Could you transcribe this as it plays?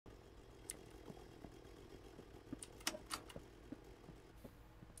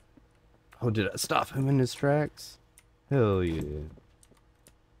Oh, did I stop him in his tracks? Hell yeah.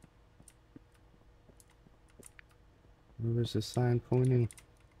 Where's the sign pointing?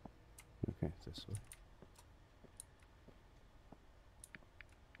 Okay, this way.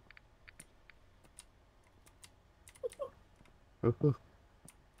 Oh, oh.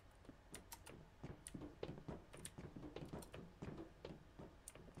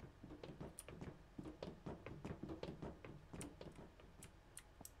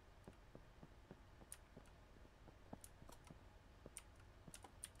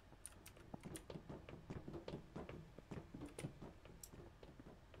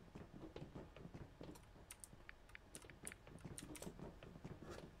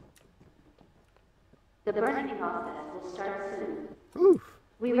 The burning process will start soon. Oof.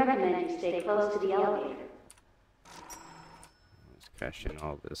 We recommend you stay close to the elevator. Let's cash in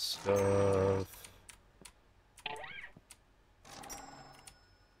all this stuff.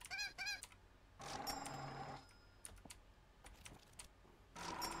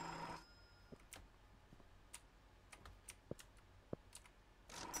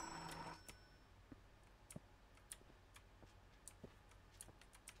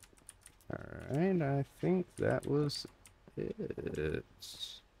 Alright, I think that was it.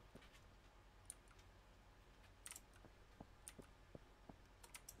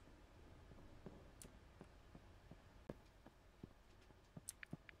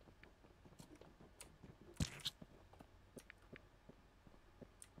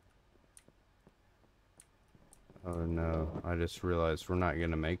 Oh no, I just realized we're not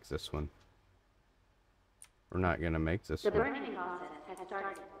gonna make this one. We're not gonna make this The one. burning process has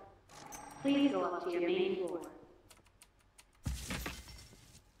started. Please go up to your main floor.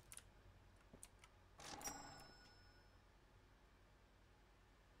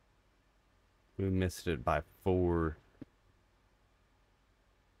 We missed it by 4.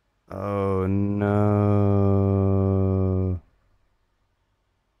 Oh no.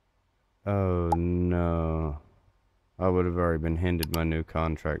 Oh no. I would have already been handed my new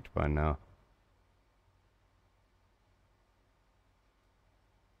contract by now.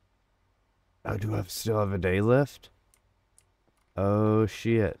 Oh, do I still have a day left? Oh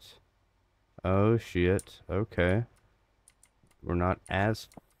shit. Oh shit. Okay. We're not as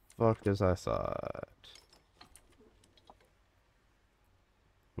fucked as I thought.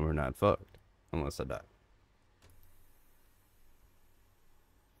 We're not fucked. Unless I die.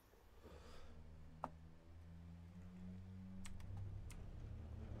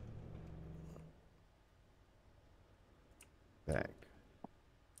 Bag.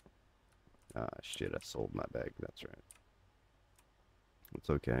 Ah, shit, I sold my bag. That's right. It's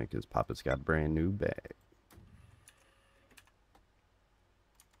okay, because Papa's got a brand new bag.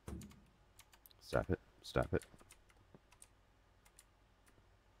 Stop it. Stop it.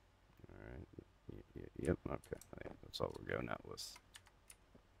 Alright. Yep, okay. That's all we're going out with.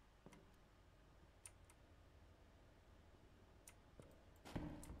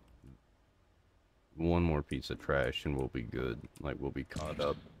 One more piece of trash and we'll be good. Like, we'll be caught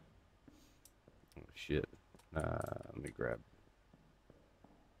up. Oh, shit. Let me grab.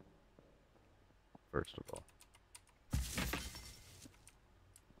 First of all.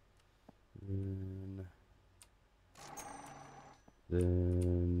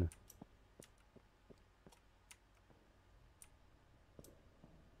 Then.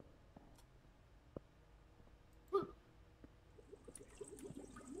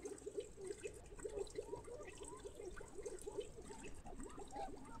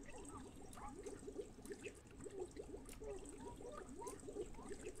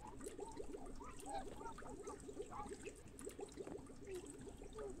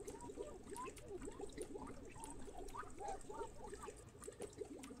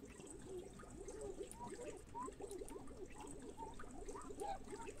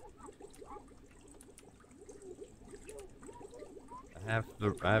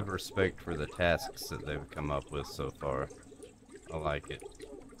 I have respect for the tasks that they've come up with so far. I like it.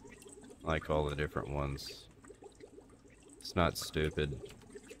 I like all the different ones. It's not stupid,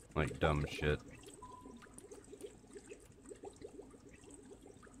 like dumb shit.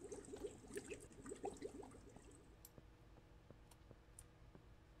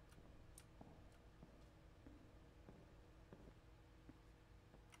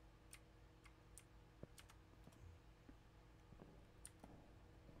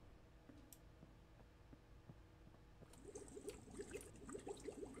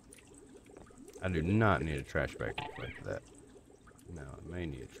 I do not need a trash bag to collect that. No, I may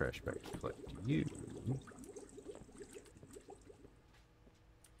need a trash bag to collect you. Go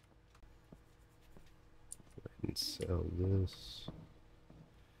ahead and sell this.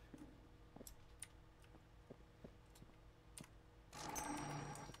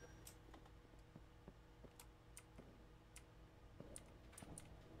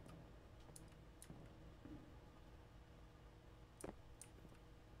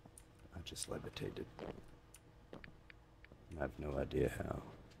 just levitated. I have no idea how.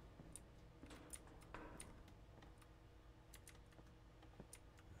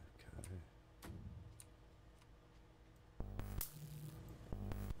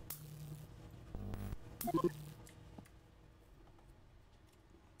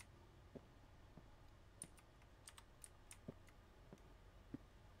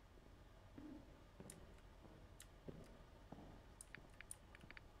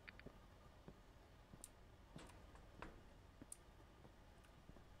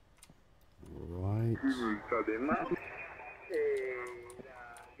 Right.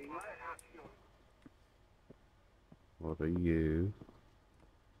 What are you?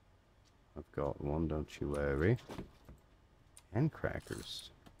 I've got one, don't you worry. And crackers.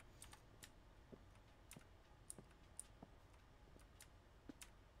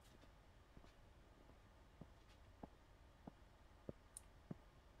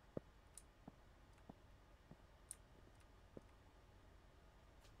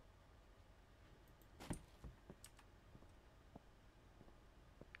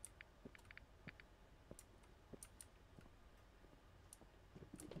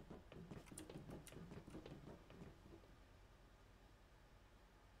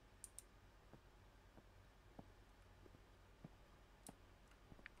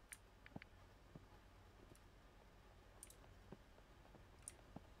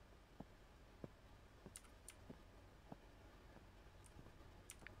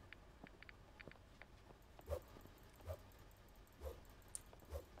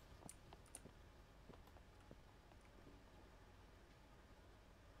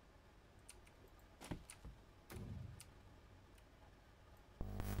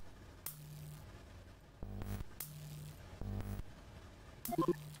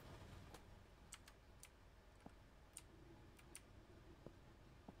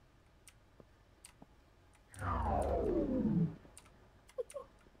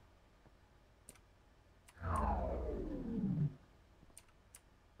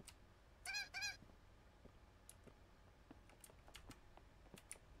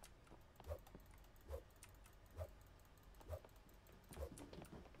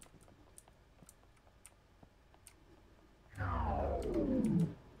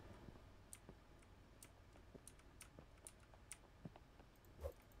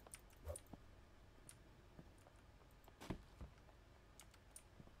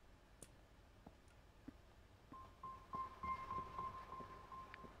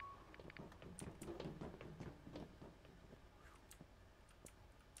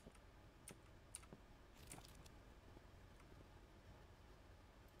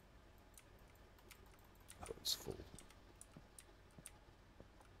 That was full.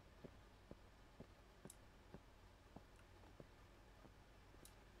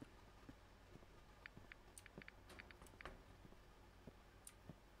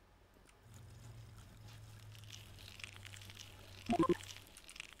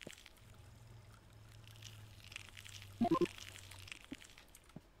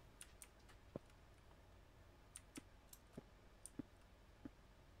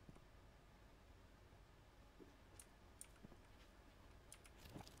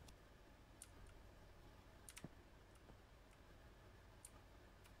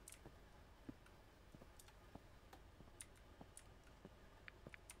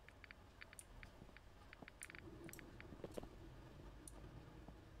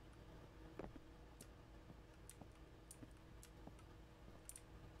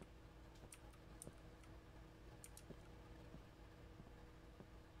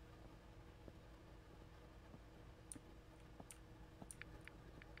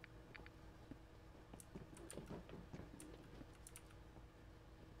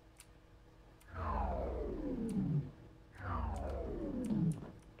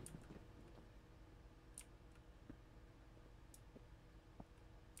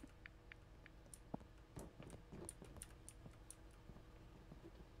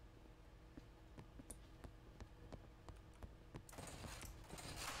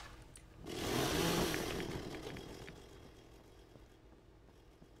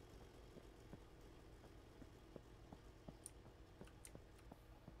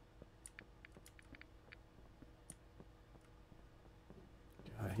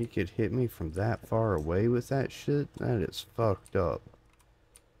 He could hit me from that far away with that shit? That is fucked up.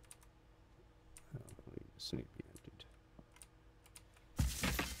 Oh, this need to be emptied.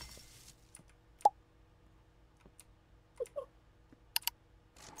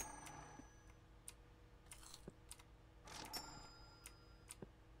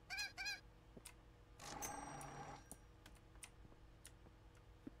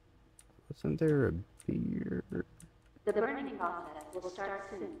 Isn't there a beer? The burning process will start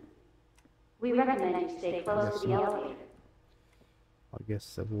soon. We recommend you stay close to the elevator. I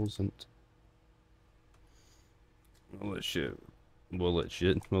guess that wasn't. Well, it shit. Well, it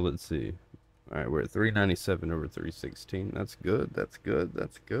shit. Well, let's see. All right, we're at 397 over 316. That's good. That's good.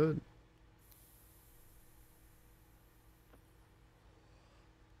 That's good.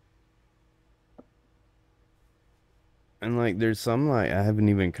 And like, there's some like I haven't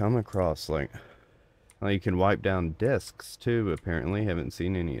even come across. Like you can wipe down desks too. Apparently, haven't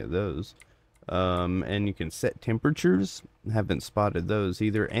seen any of those. And you can set temperatures. Haven't spotted those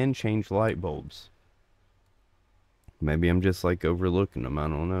either, and change light bulbs. Maybe I'm just like overlooking them. I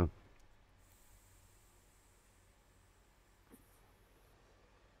don't know.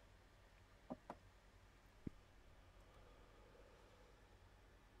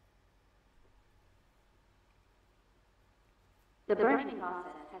 The burning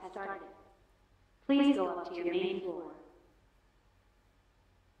process has started. Please go up to your main floor.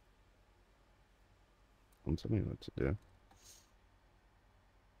 Tell me what to do.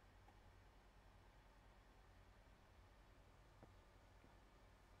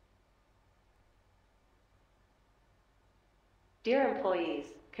 Dear employees,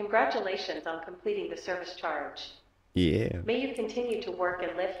 congratulations on completing the service charge. Yeah. May you continue to work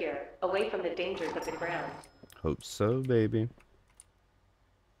and live here, away from the dangers of the ground. Hope so, baby.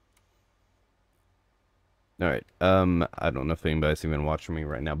 Alright, I don't know if anybody's even watching me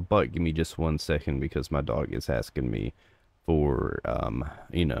right now, but give me just 1 second because my dog is asking me for,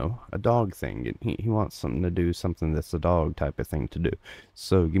 you know, a dog thing. He wants something to do, something that's a dog type of thing to do.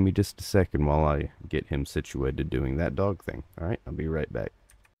 So give me just a second while I get him situated doing that dog thing. Alright, I'll be right back.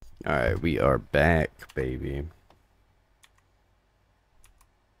 Alright, we are back, baby.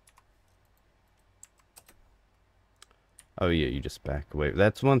 Oh yeah, you just back away.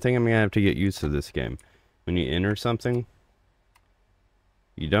 That's one thing I'm gonna have to get used to this game. When you enter something,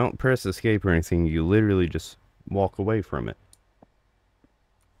 you don't press escape or anything, you literally just walk away from it.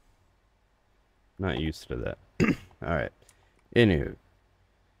 Not used to that. Alright. Anywho.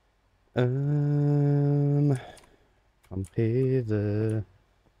 Come hither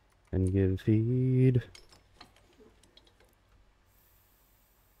and give feed.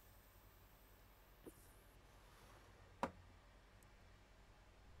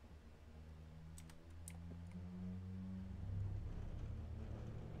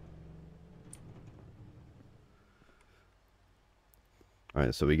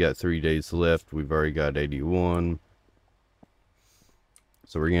 Alright, so we got 3 days left. We've already got 81.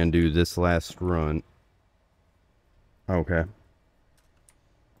 So we're going to do this last run. Okay.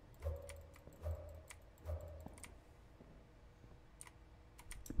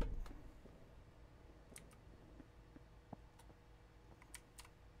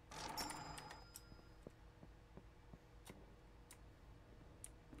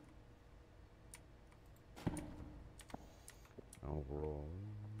 Overall.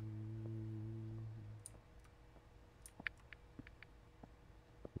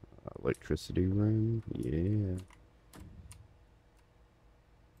 Electricity room, yeah.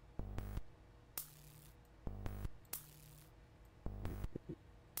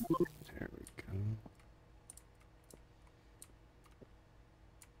 There we go.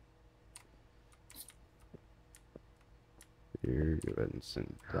 Here, go ahead and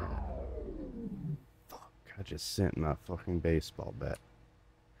send that. Fuck, I just sent my fucking baseball bat.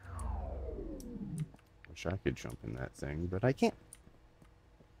 Wish I could jump in that thing, but I can't.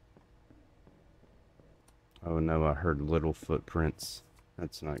 Oh no, I heard little footprints.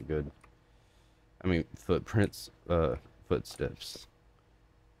 That's not good. I mean, footprints, footsteps.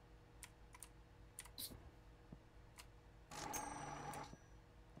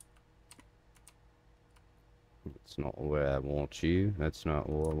 That's not where I want you. That's not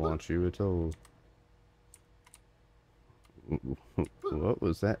where I want you at all. What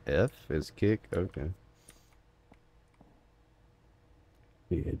was that? F is kick? Okay.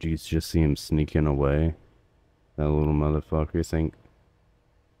 Yeah, did you just see him sneaking away? That little motherfucker. You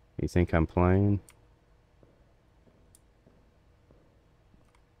think I'm playing?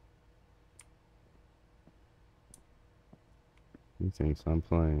 He thinks I'm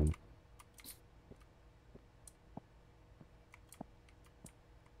playing.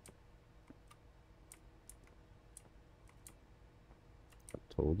 I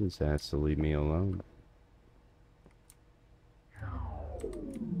told his ass to leave me alone. I'll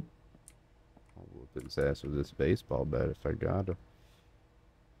whoop his ass with this baseball bat if I gotta.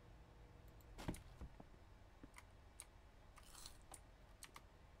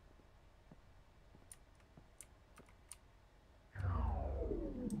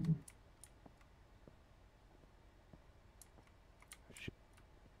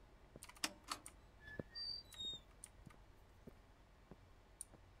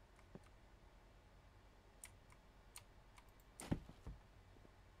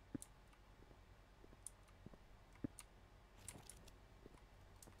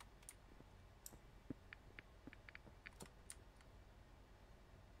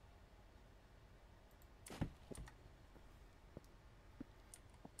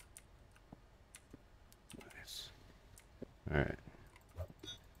 Alright.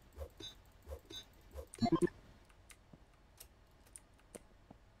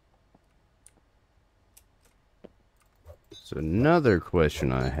 So another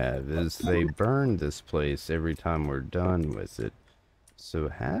question I have is they burn this place every time we're done with it. So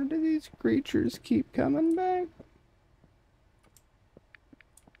how do these creatures keep coming back?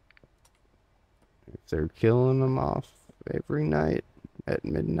 If they're killing them off every night at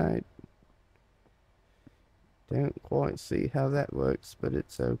midnight. Don't quite see how that works, but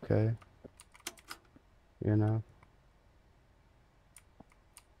it's okay. You know?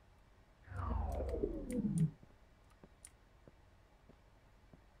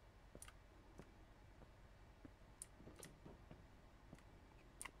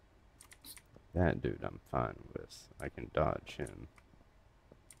 That dude I'm fine with. I can dodge him.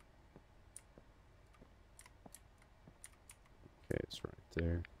 Okay, it's right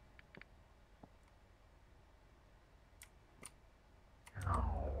there.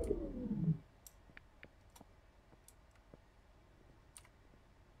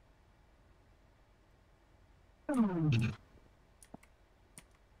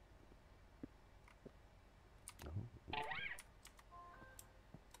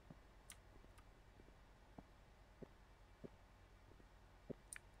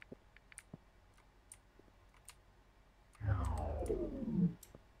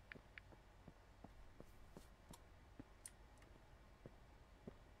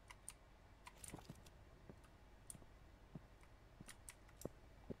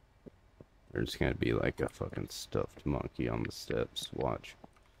 There's gonna be like a fucking stuffed monkey on the steps. Watch.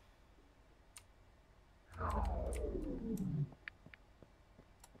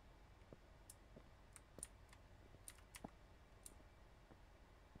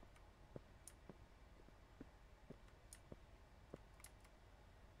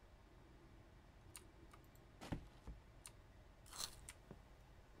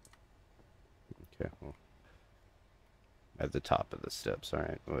 Okay, well. At the top of the steps,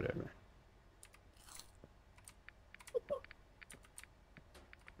 alright, whatever.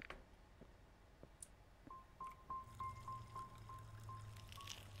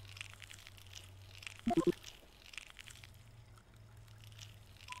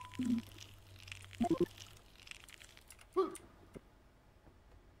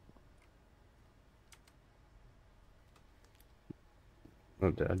 Oh,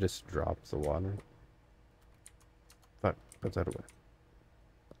 did I just drop the water? Fuck, put that away.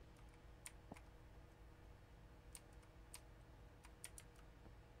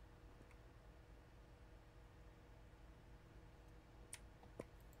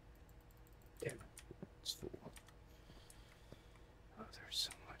 Damn it, it's full. Oh, there's so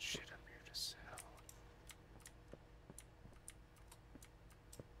much shit up here to sell.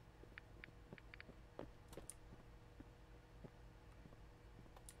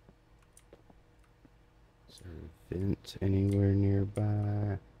 Is there a vent anywhere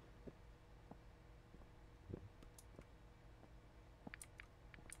nearby?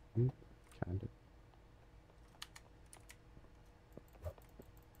 Kind of.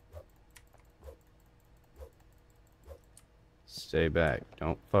 Stay back.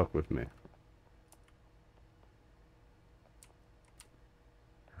 Don't fuck with me.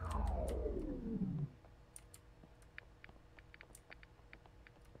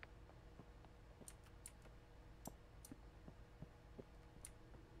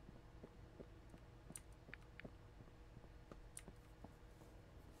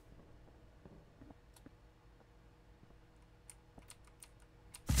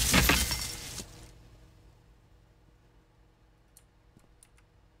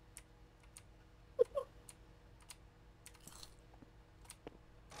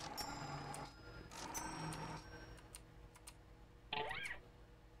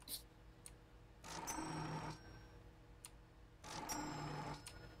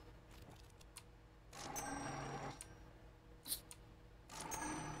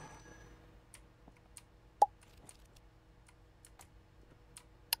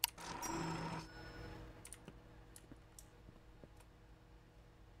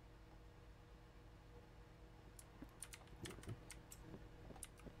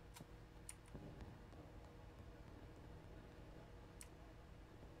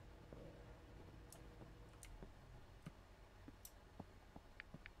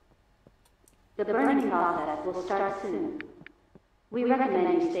 The burning process will start soon. We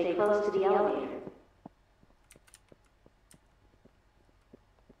recommend you stay close to the elevator.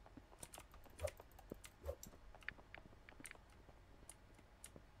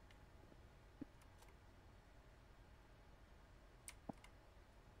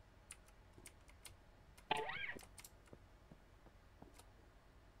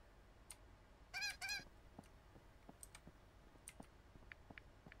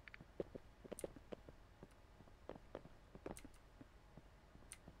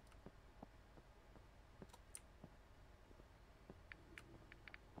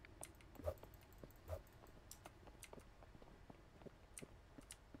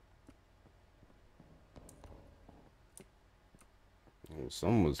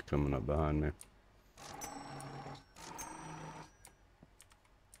 Someone was coming up behind me.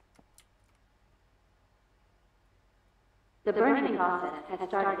 The burning process has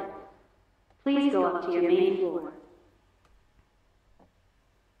started. Please go up to your main floor.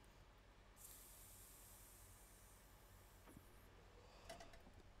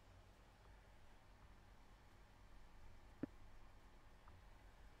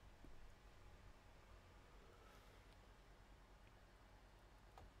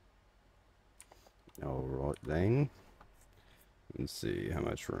 Alright then. Let's see how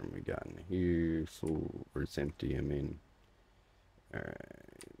much room we got in here. Full or it's empty, I mean. Alright.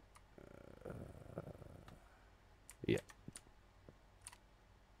 Yeah.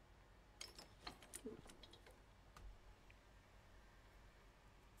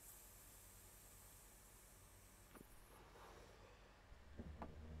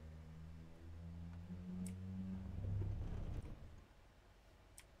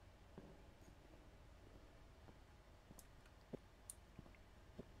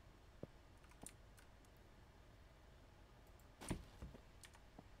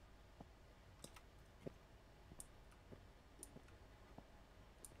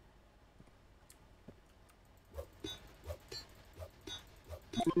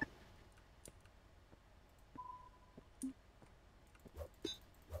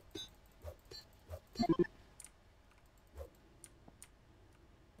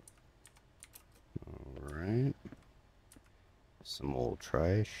 Alright. Some old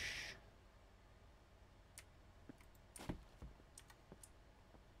trash.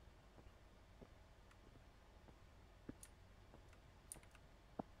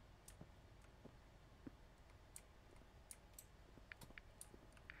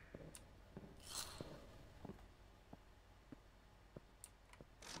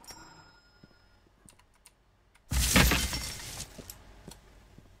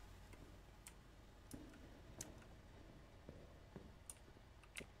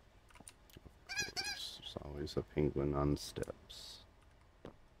 There's always a penguin on steps.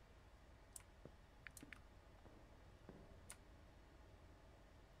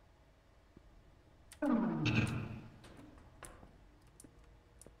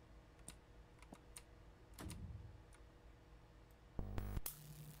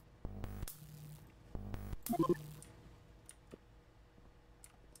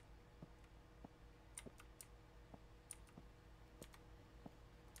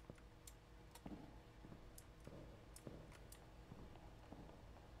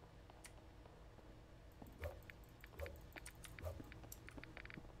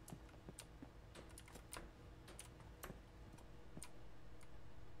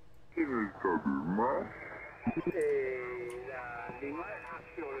 L'image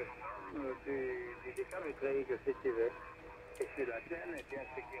sur du dessin est créé que c'était et sur la chaîne, et bien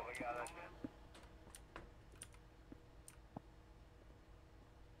ceux qui regardent la chaîne.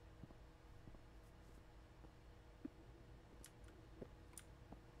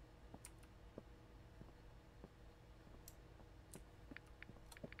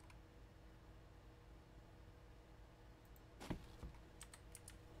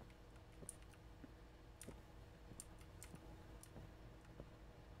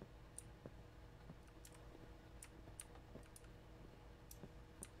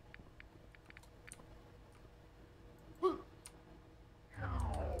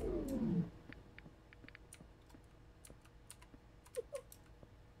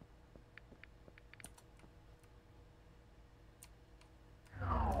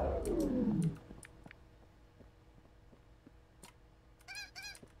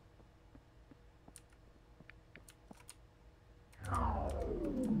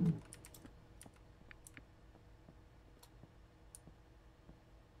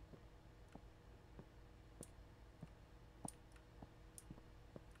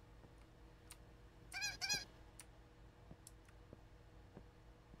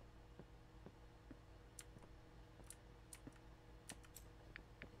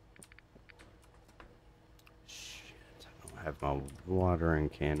 Have my watering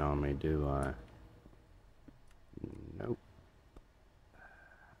can on me, do I? Nope.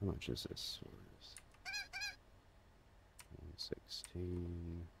 How much is this?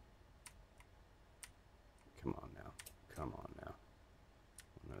 116. Come on now. Come on now.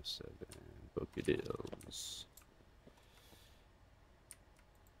 107. Book it is.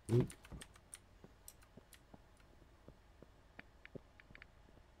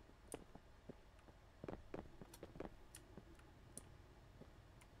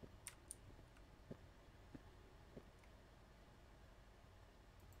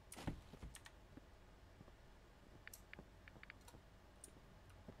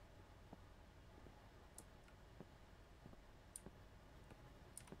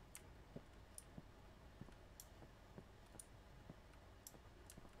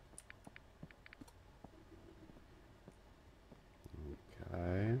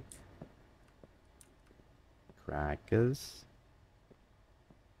 suckers.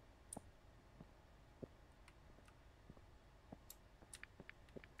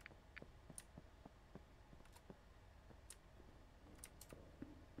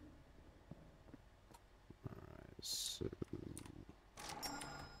 Alright, so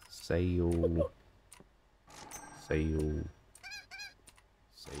sail. Sail.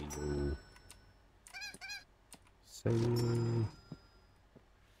 Sail. Sail.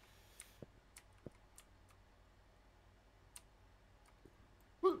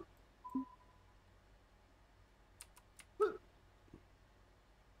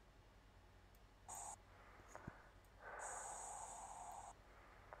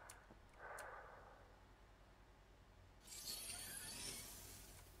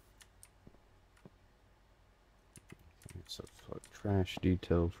 So fuck trash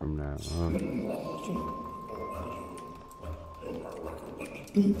detail from now on.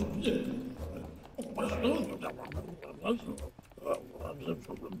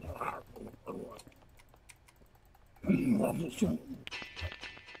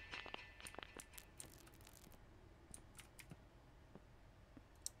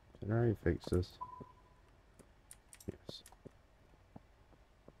 Did I already fix this? Yes.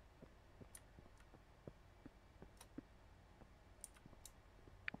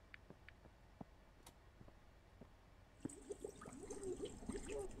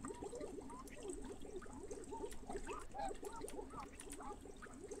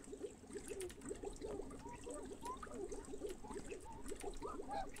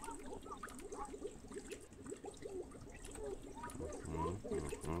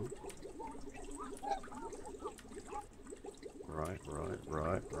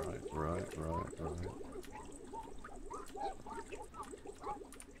 Right.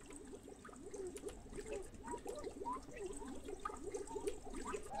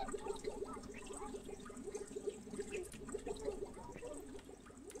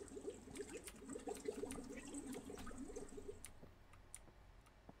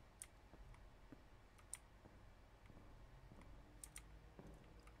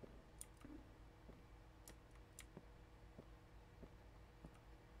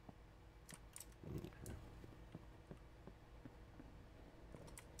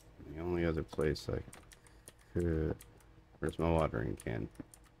 The only other place I could... Where's my watering can?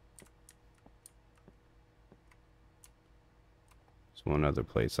 There's one other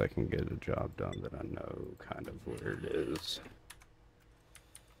place I can get a job done that I know kind of where it is.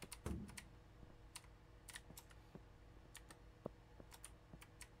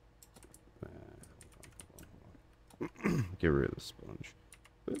 Get rid of the sponge.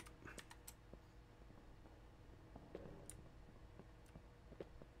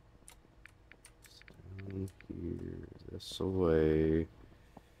 Down here, this away.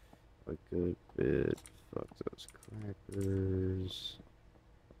 A good bit. Fuck those crackers.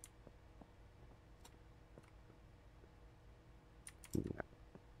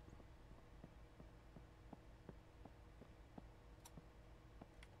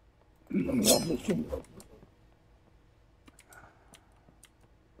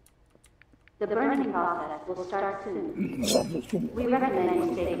 The burning process will start soon. We recommend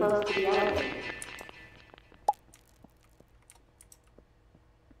you stay close to the elevator.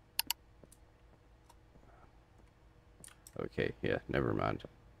 Okay, yeah, never mind.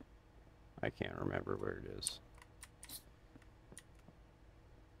 I can't remember where it is.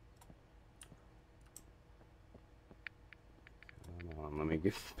 Come on, let me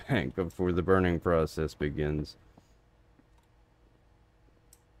get back before the burning process begins.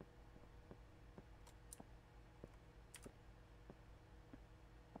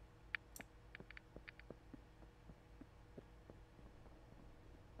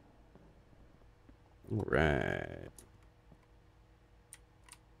 All right.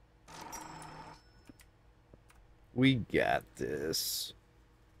 We got this.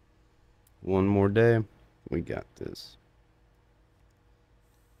 One more day. We got this.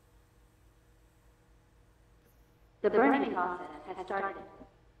 The burning process has started.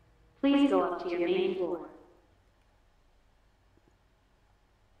 Please go up to your main floor.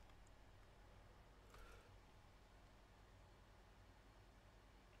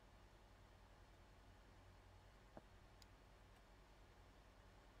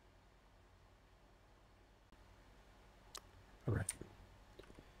 All right.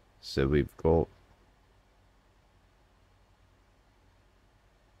 So we've got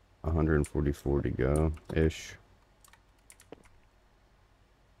 144 to go ish.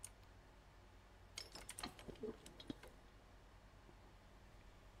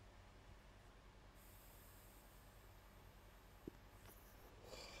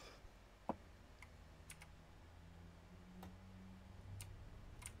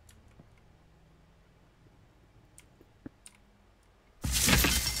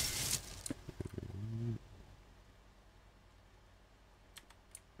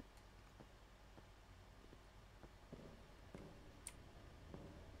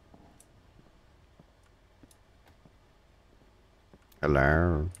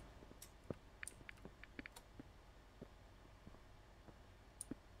 Hello.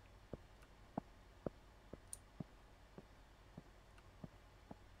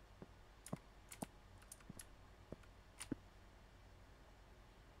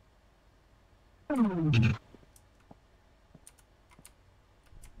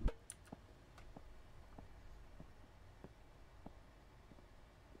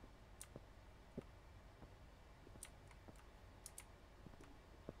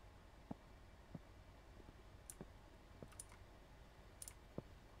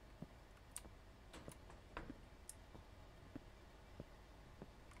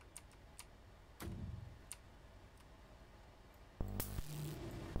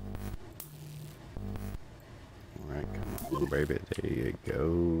 Alright, come on, baby. There you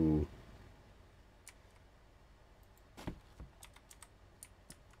go.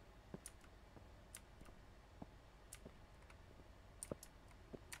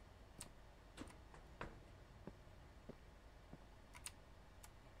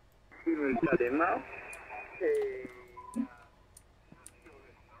 Ça démarre et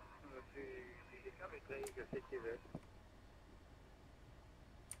du câble électrique, si tu veux.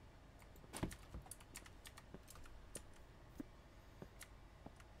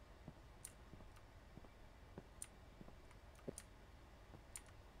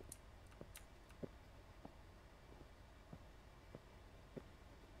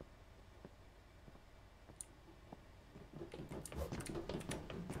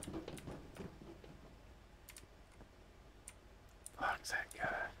 Fuck's that guy.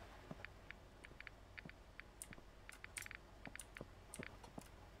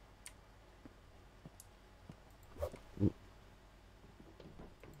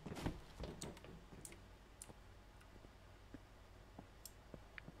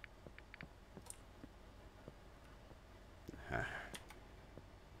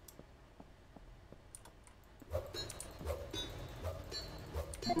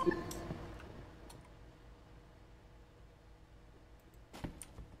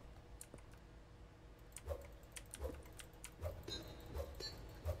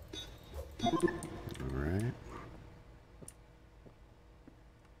 Alright.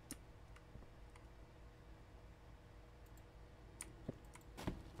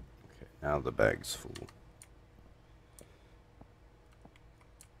 Okay, now the bag's full.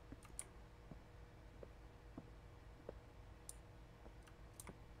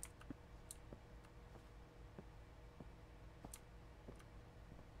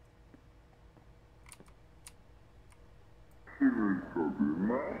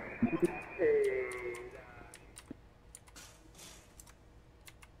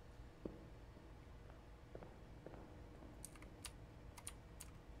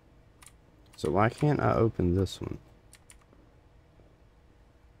 So why can't I open this one?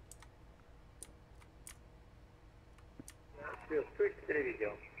 Sur Twitch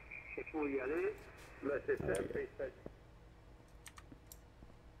Télévision. Et pour y aller, bah, c'est simple, il s'agit.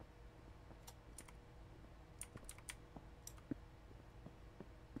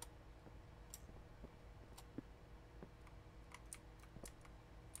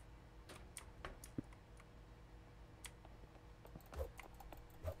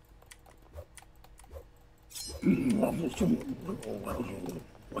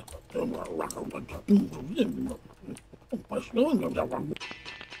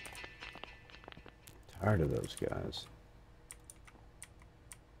 Tired of those guys.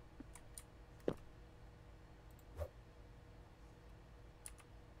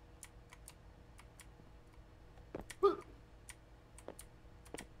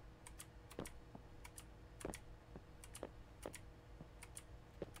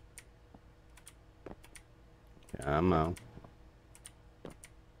 Come on.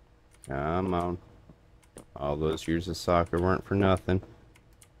 Come on. All those years of soccer weren't for nothing.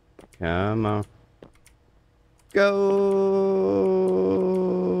 Come on. Go!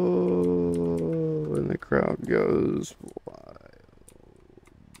 And the crowd goes wild.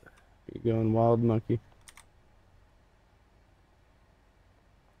 You going wild, monkey?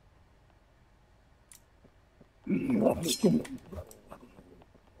 Come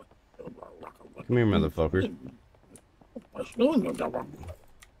here, motherfucker.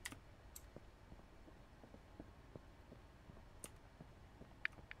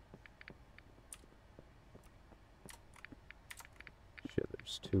 Shit,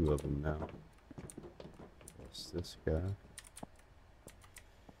 there's two of them now. What's this guy?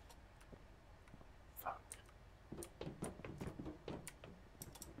 Fuck.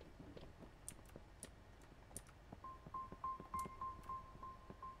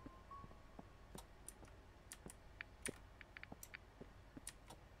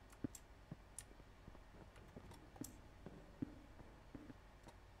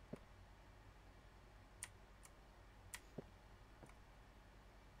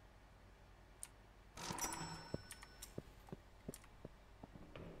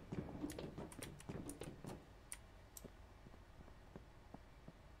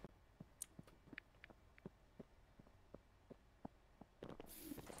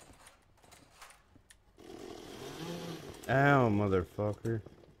 Ow, motherfucker.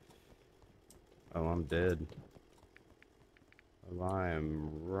 Oh, I'm dead. Well, I am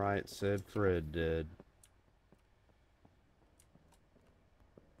right said Fred dead.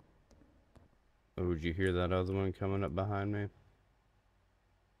 Oh, would you hear that other one coming up behind me?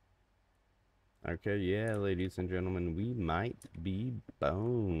 Okay, yeah, ladies and gentlemen, we might be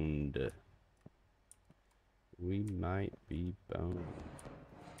boned. We might be boned.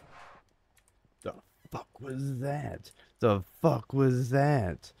 The fuck was that? The fuck was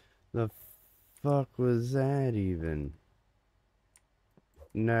that? The fuck was that even?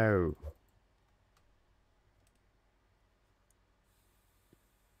 No.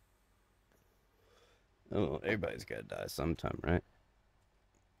 Oh, everybody's gotta die sometime, right?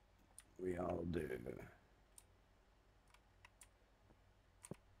 We all do.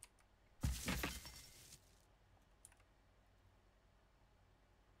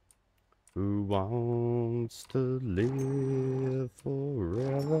 Who wants to live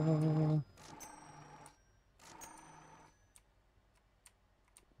forever?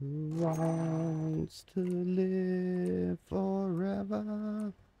 Who wants to live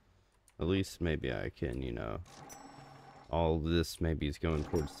forever? At least maybe I can, you know. All this maybe is going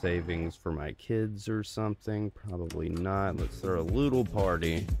towards savings for my kids or something. Probably not. Let's throw a little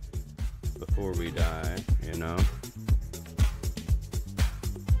party before we die, you know.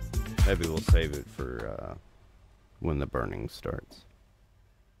 Maybe we'll save it for when the burning starts.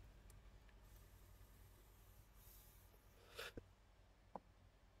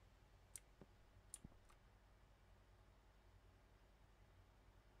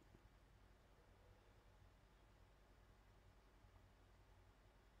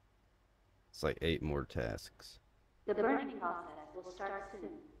 It's like 8 more tasks. The burning process will start soon.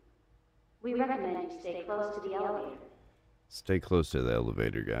 We recommend you stay close to the elevator. Stay close to the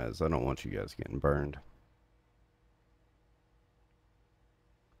elevator, guys. I don't want you guys getting burned.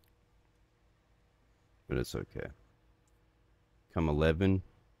 But it's okay. Come 11,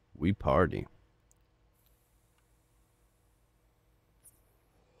 we party.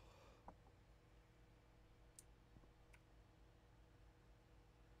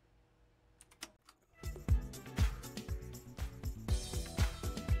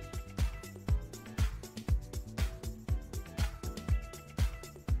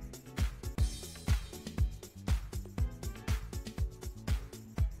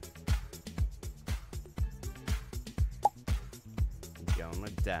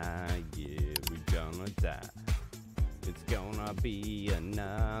 Gonna die, yeah, we gonna die. It's gonna be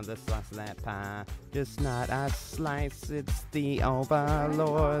another slice of that pie. Just not a slice, it's the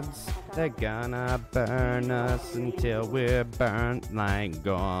overlords. They're gonna burn us until we're burnt like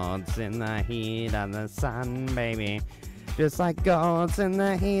gods in the heat of the sun, baby. Just like gods in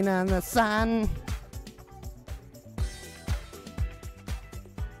the heat of the sun.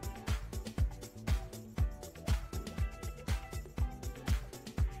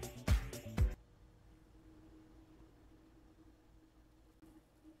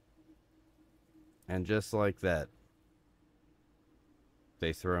 And just like that,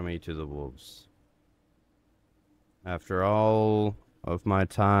 they throw me to the wolves. After all of my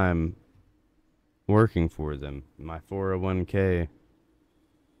time working for them, my 401k,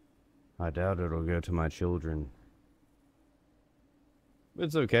 I doubt it'll go to my children.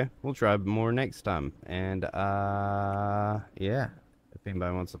 It's okay. We'll try more next time. And, yeah. If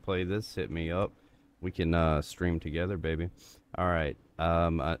anybody wants to play this, hit me up. We can, stream together, baby. Alright.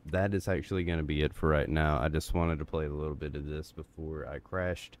 That is actually going to be it for right now. I just wanted to play a little bit of this before I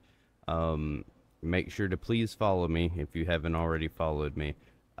crashed. Make sure to please follow me if you haven't already followed me.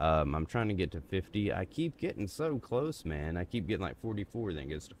 I'm trying to get to 50. I keep getting so close, man. I keep getting like 44, then it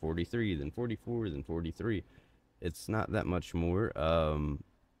gets to 43, then 44, then 43. It's not that much more.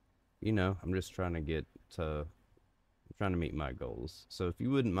 You know, I'm just trying to get to, I'm trying to meet my goals. So if you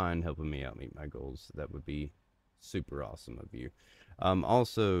wouldn't mind helping me out meet my goals, that would be super awesome of you.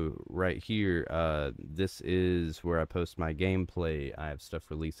 Also, right here, this is where I post my gameplay. I have stuff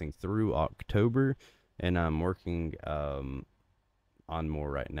releasing through October, and I'm working on more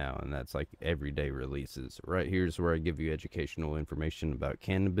right now, and that's like everyday releases. Right here's where I give you educational information about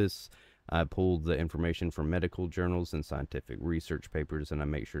cannabis. I pulled the information from medical journals and scientific research papers, and I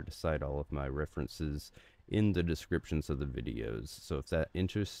make sure to cite all of my references in the descriptions of the videos. So if that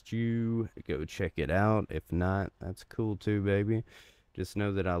interests you, go check it out. If not, that's cool too, baby. Just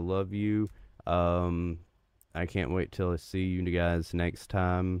know that I love you. I can't wait till I see you guys next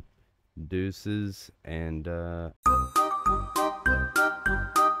time. Deuces, and